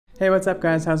Hey, what's up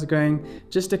guys, how's it going?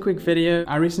 Just a quick video.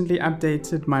 I recently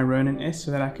updated my Ronin-S so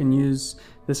that I can use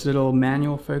this little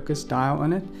manual focus dial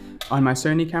on it on my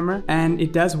Sony camera, and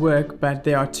it does work, but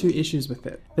there are two issues with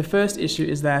it. The first issue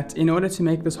is that in order to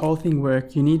make this whole thing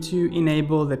work, you need to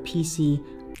enable the PC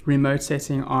remote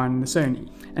setting on the Sony,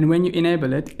 and when you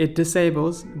enable it, it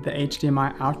disables the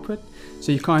HDMI output,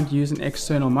 so you can't use an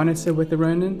external monitor with the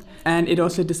Ronin, and it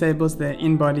also disables the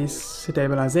in-body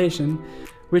stabilization,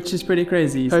 which is pretty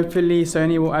crazy. Hopefully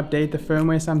Sony will update the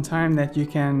firmware sometime that you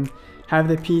can have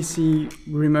the PC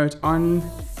remote on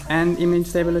and image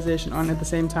stabilization on at the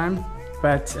same time.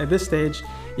 But at this stage,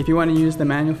 if you want to use the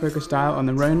manual focus dial on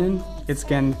the Ronin, it's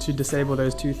going to disable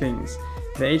those two things,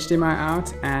 the HDMI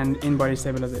out and in-body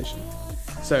stabilization.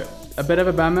 So a bit of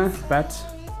a bummer, but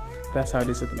that's how it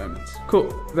is at the moment.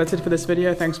 Cool, that's it for this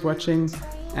video. Thanks for watching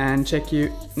and check you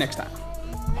next time.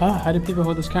 How do people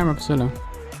hold this camera for so long?